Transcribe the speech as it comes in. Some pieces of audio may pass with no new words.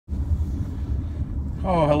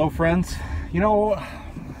Oh, hello friends. You know,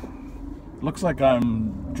 looks like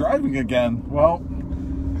I'm driving again. Well,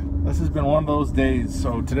 this has been one of those days.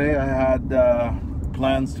 So today I had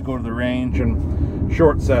plans to go to the range and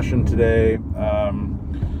short session today.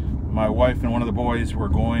 My wife and one of the boys were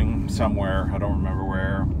going somewhere. I don't remember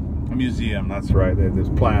where. A museum, that's right. They had this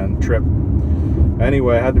planned trip.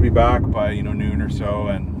 Anyway, I had to be back by, noon or so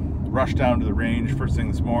and rushed down to the range first thing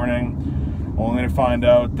this morning, only to find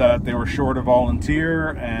out that they were short a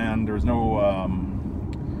volunteer and there was no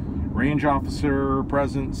range officer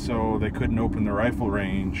present, so they couldn't open the rifle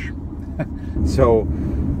range. So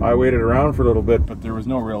I waited around for a little bit, but there was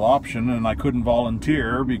no real option, and I couldn't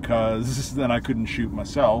volunteer because then I couldn't shoot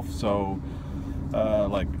myself. So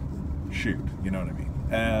like, shoot, you know what I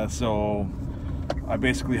mean? So I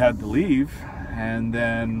basically had to leave, and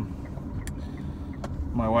then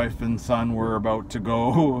my wife and son were about to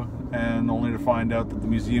go, and only to find out that the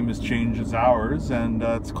museum has changed its hours and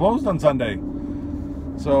it's closed on Sunday.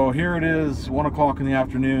 So here it is, 1 o'clock in the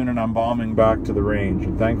afternoon, and I'm bombing back to the range.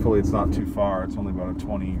 And thankfully it's not too far. It's only about a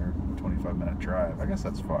 20 or 25 minute drive. I guess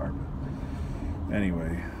that's far.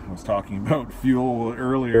 Anyway, I was talking about fuel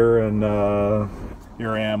earlier, and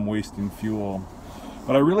here I am wasting fuel.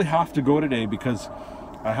 But I really have to go today because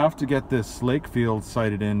I have to get this Lakefield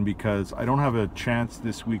sighted in, because I don't have a chance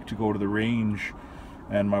this week to go to the range,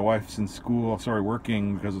 and my wife's in school,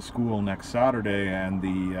 working because of school next Saturday, and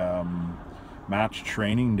the match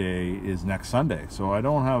training day is next Sunday, so I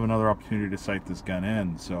don't have another opportunity to sight this gun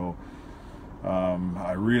in. So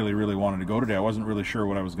I really wanted to go today. I wasn't really sure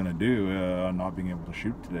what I was going to do, not being able to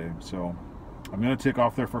shoot today. So I'm going to take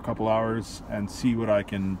off there for a couple hours and see what I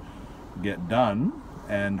can get done,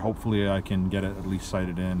 and hopefully I can get it at least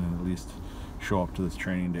sighted in and at least show up to this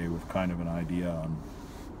training day with kind of an idea on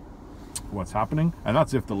what's happening. And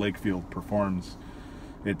that's if the Lakefield performs.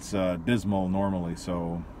 It's dismal normally,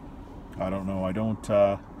 so I don't know. I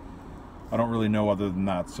don't really know other than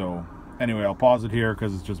that. So anyway, I'll pause it here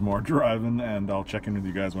because it's just more driving, and I'll check in with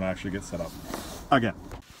you guys when I actually get set up again.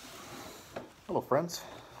 Hello friends.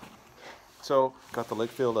 So got the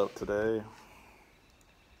Lakefield out today.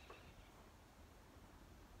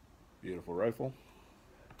 Beautiful rifle,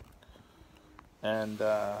 and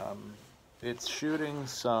it's shooting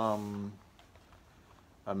some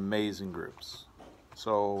amazing groups.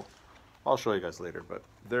 So I'll show you guys later, but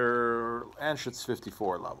they're Anschutz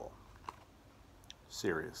 54 level.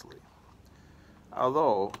 Seriously.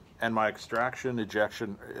 Although, and my extraction,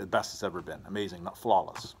 ejection, the best it's ever been. Amazing, not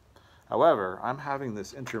flawless. However, I'm having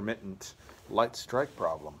this intermittent light strike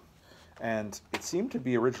problem. And it seemed to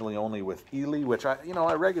be originally only with Ely, which I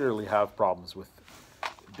regularly have problems with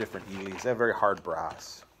different Elys. They have very hard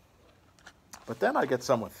brass. But then I get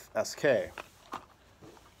some with SK,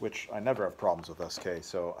 which I never have problems with SK.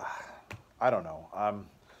 So I don't know.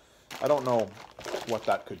 I don't know what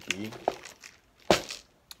that could be.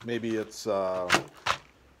 Maybe it's I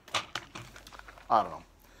don't know.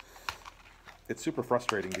 It's super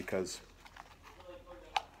frustrating because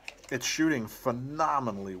it's shooting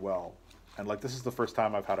phenomenally well. And like, this is the first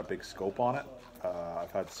time I've had a big scope on it.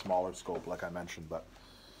 I've had smaller scope, like I mentioned, but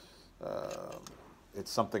it's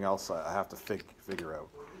something else I have to figure out.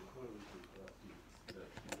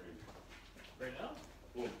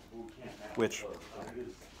 Which,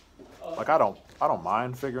 like, I don't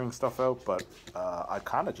mind figuring stuff out, but I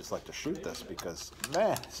kind of just like to shoot this because,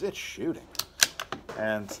 man, it's shooting.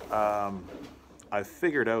 And I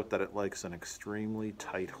figured out that it likes an extremely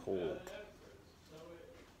tight hold.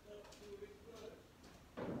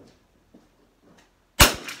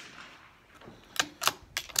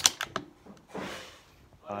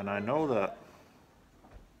 And I know that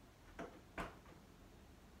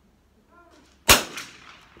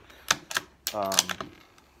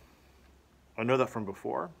from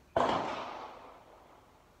before.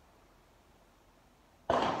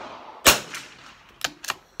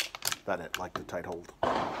 That it liked the tight hold,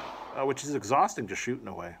 which is exhausting just shooting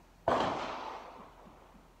away.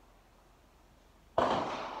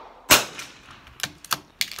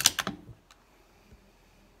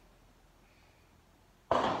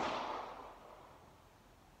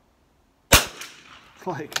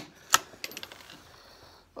 Like,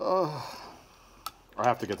 I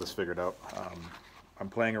have to get this figured out. I'm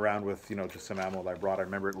playing around with, just some ammo that I brought. I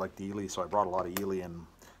remember it liked Ely, so I brought a lot of Ely, and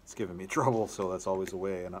it's giving me trouble, so that's always a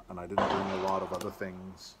way. And I didn't bring a lot of other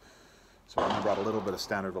things. So I only brought a little bit of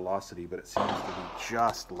standard velocity, but it seems to be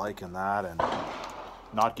just liking that and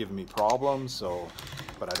not giving me problems. So,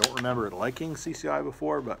 but I don't remember it liking CCI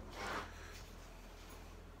before, but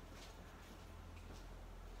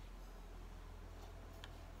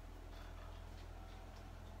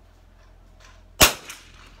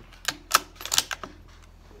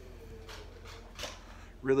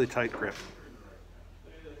Really tight grip.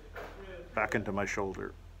 Back into my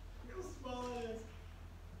shoulder.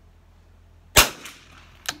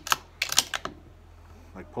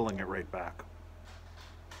 Like pulling it right back.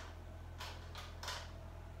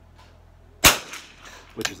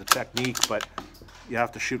 Which is a technique, but you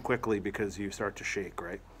have to shoot quickly because you start to shake,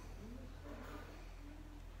 right?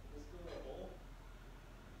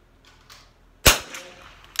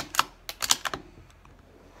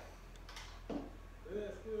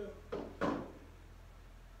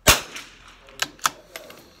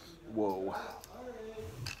 Whoa.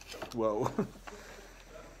 Whoa.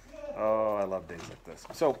 Oh, I love days like this.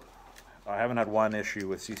 So, I haven't had one issue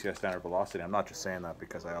with CCI standard velocity. I'm not just saying that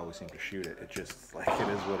because I always seem to shoot it. It just, like, it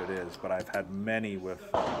is what it is. But I've had many with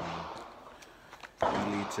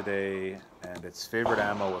Elite today, and its favorite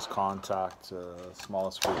ammo was Contact.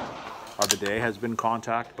 Smallest group of the day has been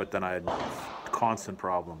Contact, but then I had constant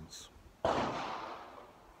problems.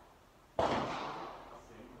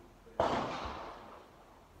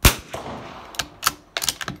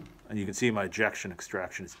 And you can see my ejection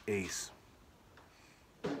extraction is ace.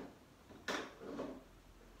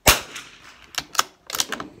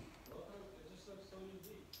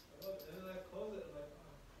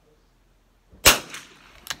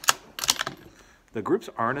 The groups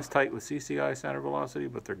aren't as tight with CCI standard velocity,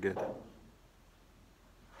 but they're good.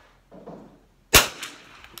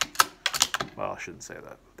 Well, I shouldn't say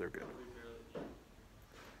that. They're good.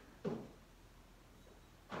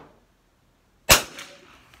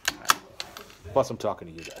 Plus, I'm talking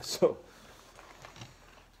to you guys, so.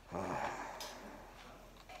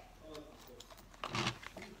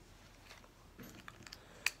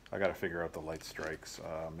 I got to figure out the light strikes.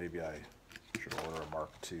 Maybe I should order a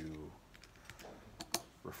Mark II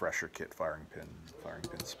refresher kit, firing pin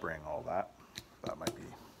spring, all that. That might be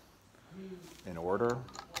in order.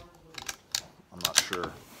 I'm not sure.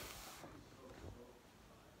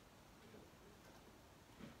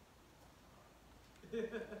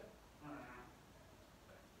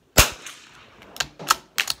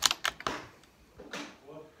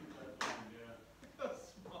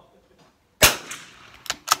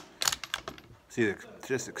 See,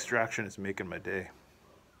 just extraction is making my day.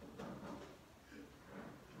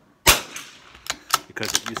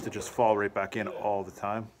 Because it used to just fall right back in all the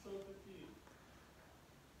time.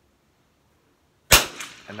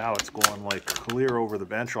 And now it's going like clear over the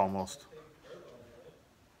bench almost.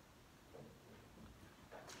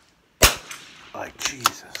 Like,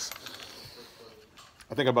 Jesus.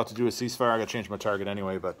 I think I'm about to do a ceasefire. I gotta change my target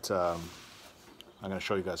anyway, but I'm gonna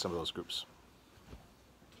show you guys some of those groups.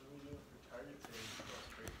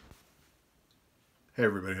 Hey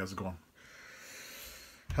everybody, how's it going?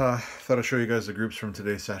 Thought I'd show you guys the groups from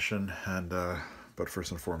today's session, and but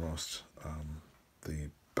first and foremost, the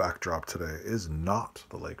backdrop today is not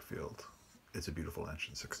the Lakefield. It's a beautiful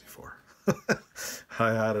engine 64.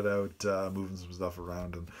 I had it out moving some stuff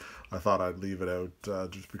around, and I thought I'd leave it out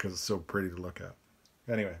just because it's so pretty to look at.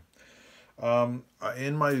 Anyway,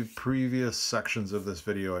 in my previous sections of this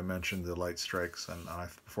video, I mentioned the light strikes, and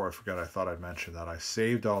before I forget, I thought I'd mention that I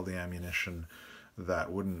saved all the ammunition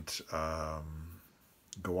that wouldn't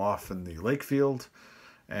go off in the Lakefield,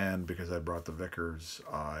 and because I brought the Vickers,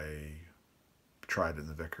 I tried in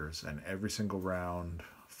the Vickers, and every single round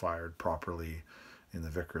fired properly in the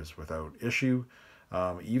Vickers without issue.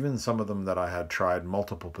 Even some of them that I had tried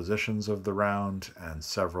multiple positions of the round and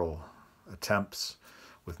several attempts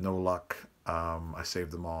with no luck, I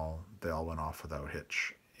saved them all. They all went off without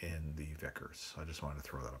hitch in the Vickers. I just wanted to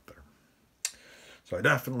throw that up there. So I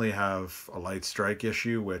definitely have a light strike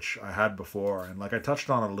issue, which I had before, and like I touched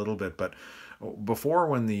on it a little bit, but before,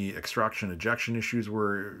 when the extraction ejection issues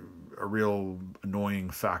were a real annoying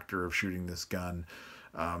factor of shooting this gun,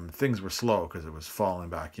 things were slow because it was falling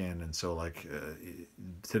back in. And so like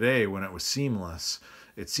today, when it was seamless,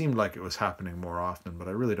 it seemed like it was happening more often, but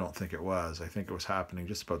I really don't think it was. I think it was happening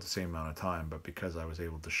just about the same amount of time, but because I was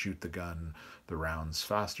able to shoot the rounds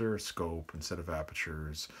faster, scope instead of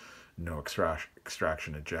apertures, no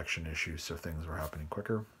extraction ejection issues, so things were happening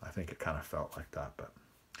quicker. I think it kind of felt like that, but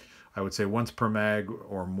I would say once per mag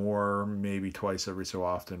or more, maybe twice every so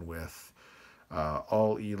often with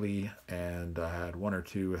all Ely, and I had one or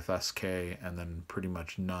two with SK, and then pretty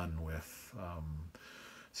much none with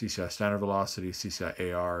CCI standard velocity,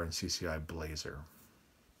 CCI AR, and CCI Blazer.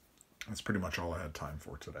 That's pretty much all I had time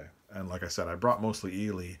for today. And like I said, I brought mostly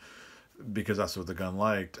Ely because that's what the gun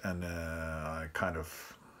liked, and I kind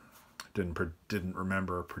of didn't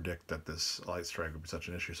remember or predict that this light strike would be such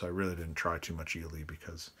an issue, so I really didn't try too much Ely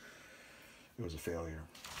because it was a failure.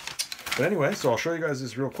 But anyway, so I'll show you guys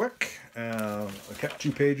this real quick. I kept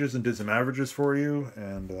 2 pages and did some averages for you,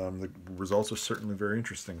 and the results are certainly very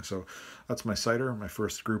interesting. So that's my sighter, my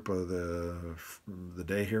first group of the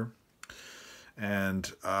day here.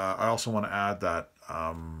 And I also want to add that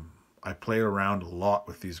I played around a lot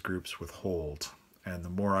with these groups with hold, and the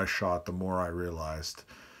more I shot, the more I realized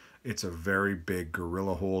it's a very big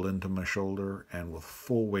gorilla hold into my shoulder, and with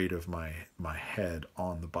full weight of my head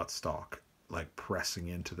on the buttstock, like pressing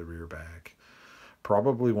into the rear bag.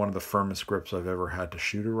 Probably one of the firmest grips I've ever had to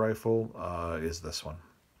shoot a rifle is this one.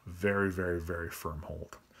 Very, very, very firm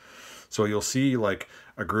hold. So you'll see like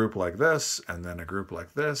a group like this, and then a group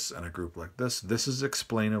like this, and a group like this. This is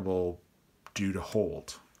explainable due to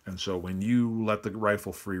hold. And so when you let the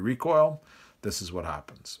rifle free recoil, this is what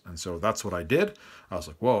happens. And so that's what I did. I was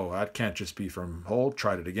like, whoa, that can't just be from hold.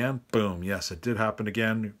 Tried it again. Boom. Yes, it did happen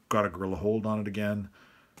again. Got a gorilla hold on it again.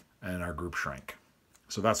 And our group shrank.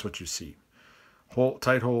 So that's what you see. Hold,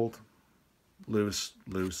 tight hold, loose,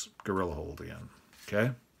 loose, gorilla hold again.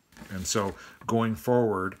 Okay? And so going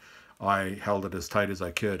forward, I held it as tight as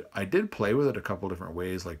I could. I did play with it a couple different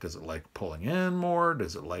ways. Like, does it like pulling in more?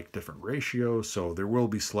 Does it like different ratios? So there will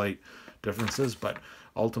be slight differences, but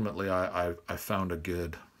ultimately I found a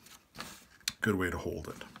good way to hold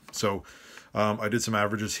it. So I did some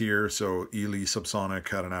averages here. So Ely Subsonic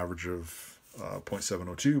had an average of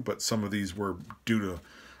 0.702, but some of these were due to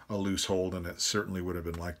a loose hold, and it certainly would have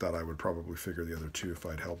been like that. I would probably figure the other two, if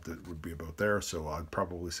I'd helped, it would be about there. So I'd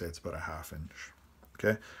probably say it's about a 1/2 inch.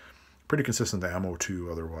 Okay. Pretty consistent ammo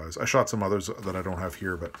too, otherwise. I shot some others that I don't have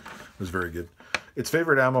here, but it was very good. Its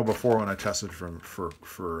favorite ammo before, when I tested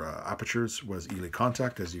for apertures, was Ely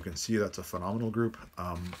Contact. As you can see, that's a phenomenal group.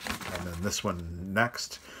 And then this one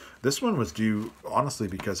next. This one was due, honestly,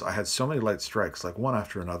 because I had so many light strikes, like one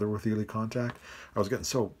after another with Ely Contact. I was getting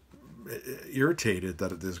so irritated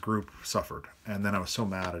that this group suffered. And then I was so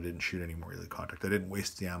mad I didn't shoot any more Ely Contact. I didn't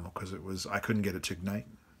waste the ammo because I couldn't get it to ignite.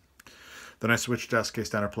 Then I switched to SK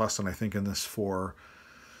Standard Plus, and I think in this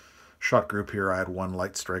 4-shot group here, I had 1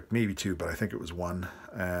 light strike, maybe 2, but I think it was 1,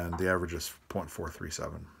 and the average is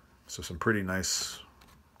 0.437. So some pretty nice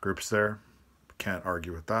groups there. Can't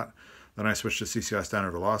argue with that. Then I switched to CCI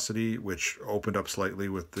Standard Velocity, which opened up slightly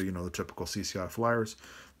with the, the typical CCI flyers,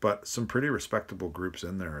 but some pretty respectable groups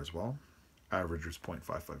in there as well. Average was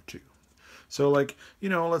 0.552. So like,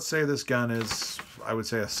 let's say this gun is, I would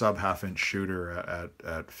say, a sub 1/2 inch shooter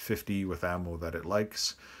at 50 with ammo that it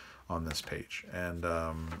likes on this page. And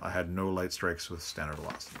I had no light strikes with Standard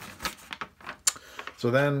Velocity.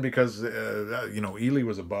 So then, because, Ely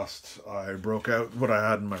was a bust, I broke out what I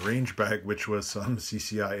had in my range bag, which was some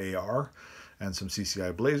CCI AR and some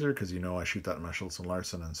CCI Blazer, because, I shoot that in my Schultz &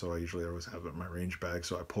 Larson, and so I usually always have it in my range bag.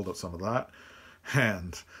 So I pulled out some of that.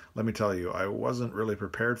 And let me tell you, I wasn't really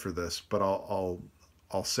prepared for this, but I'll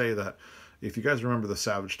say that if you guys remember the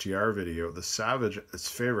Savage TR video, the Savage, its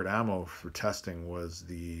favorite ammo for testing was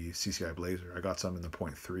the CCI Blazer. I got some in the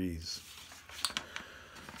 .3s.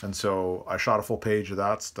 And so I shot a full page of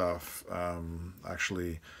that stuff.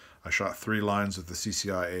 Actually, I shot 3 lines of the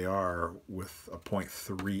CCI AR with a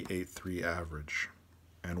 .383 average.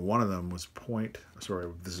 And one of them was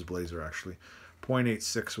this is Blazer actually,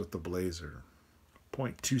 0.86 with the Blazer.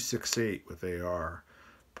 0.268 with AR,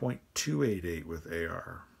 0.288 with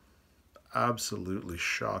AR. Absolutely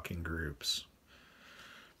shocking groups.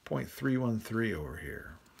 0.313 over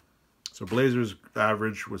here. So Blazer's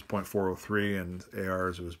average was 0.403 and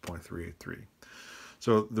AR's was 0.383.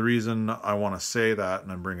 So the reason I want to say that,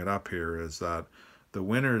 and I bring it up here, is that the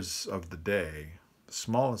winners of the day, the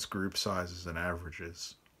smallest group sizes and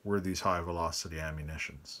averages, were these high velocity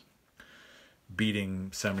ammunitions, beating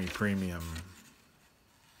semi-premium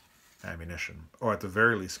ammunition, or at the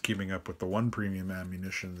very least keeping up with the 1 premium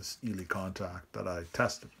ammunition, this Ely Contact that I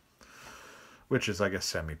tested, which is, I guess,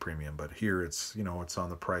 semi-premium, but here it's, it's on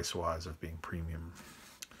the price wise of being premium.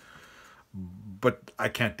 But I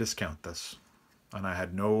can't discount this, and I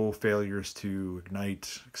had no failures to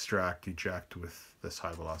ignite, extract, eject with this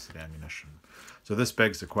high velocity ammunition. So this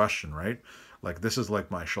begs the question, right? Like, this is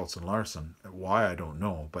like my Schultz & Larson. Why, I don't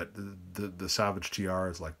know, but the Savage TR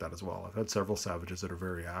is like that as well. I've had several Savages that are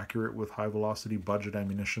very accurate with high velocity budget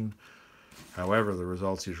ammunition. However, the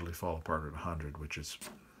results usually fall apart at 100, which is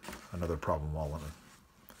another problem all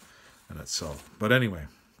in itself. But anyway,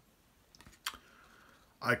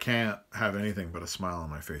 I can't have anything but a smile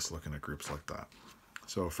on my face looking at groups like that.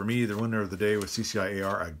 So for me, the winner of the day was CCI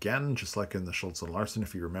AR again, just like in the Schultz & Larson.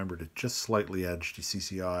 If you remembered, it just slightly edged the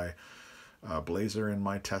CCI Blazer in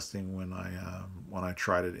my testing when I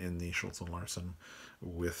tried it in the Schultz & Larson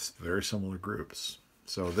with very similar groups.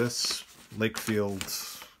 So this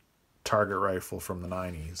Lakefield target rifle from the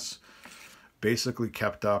 90s. Basically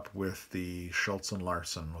kept up with the Schultz and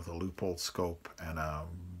Larson with a loophole scope and a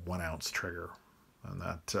 1-ounce trigger. And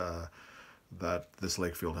that this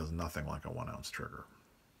Lakefield has nothing like a 1-ounce trigger.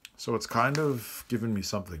 So it's kind of given me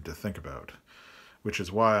something to think about, which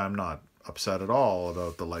is why I'm not upset at all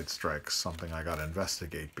about the light strikes, something I got to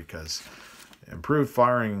investigate, because improved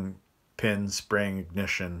firing pins, spraying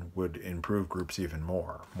ignition would improve groups even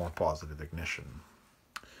more positive ignition.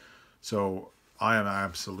 So I am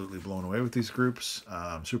absolutely blown away with these groups.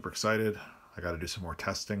 I'm super excited. I got to do some more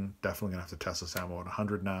testing. Definitely gonna have to test this ammo at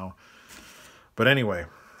 100 now. But anyway,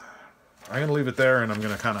 I'm gonna leave it there, and I'm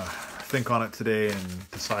gonna kind of think on it today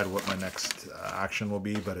and decide what my next action will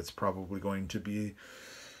be. But it's probably going to be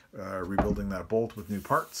rebuilding that bolt with new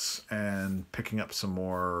parts and picking up some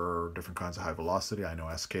more different kinds of high velocity. I know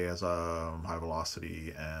SK has a high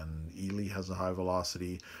velocity and Ely has a high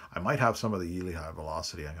velocity. I might have some of the Ely high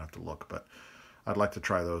velocity. I'm gonna have to look, but I'd like to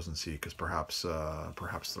try those and see, because perhaps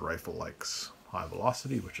the rifle likes high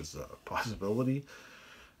velocity, which is a possibility,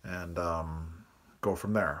 and go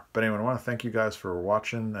from there. But anyway, I want to thank you guys for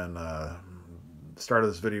watching, and the start of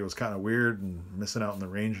this video was kind of weird and missing out on the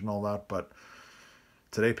range and all that, but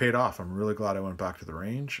today paid off. I'm really glad I went back to the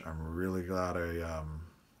range. I'm really glad I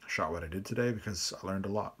shot what I did today, because I learned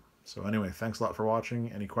a lot. So anyway, thanks a lot for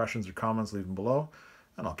watching. Any questions or comments, leave them below,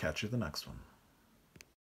 and I'll catch you the next one.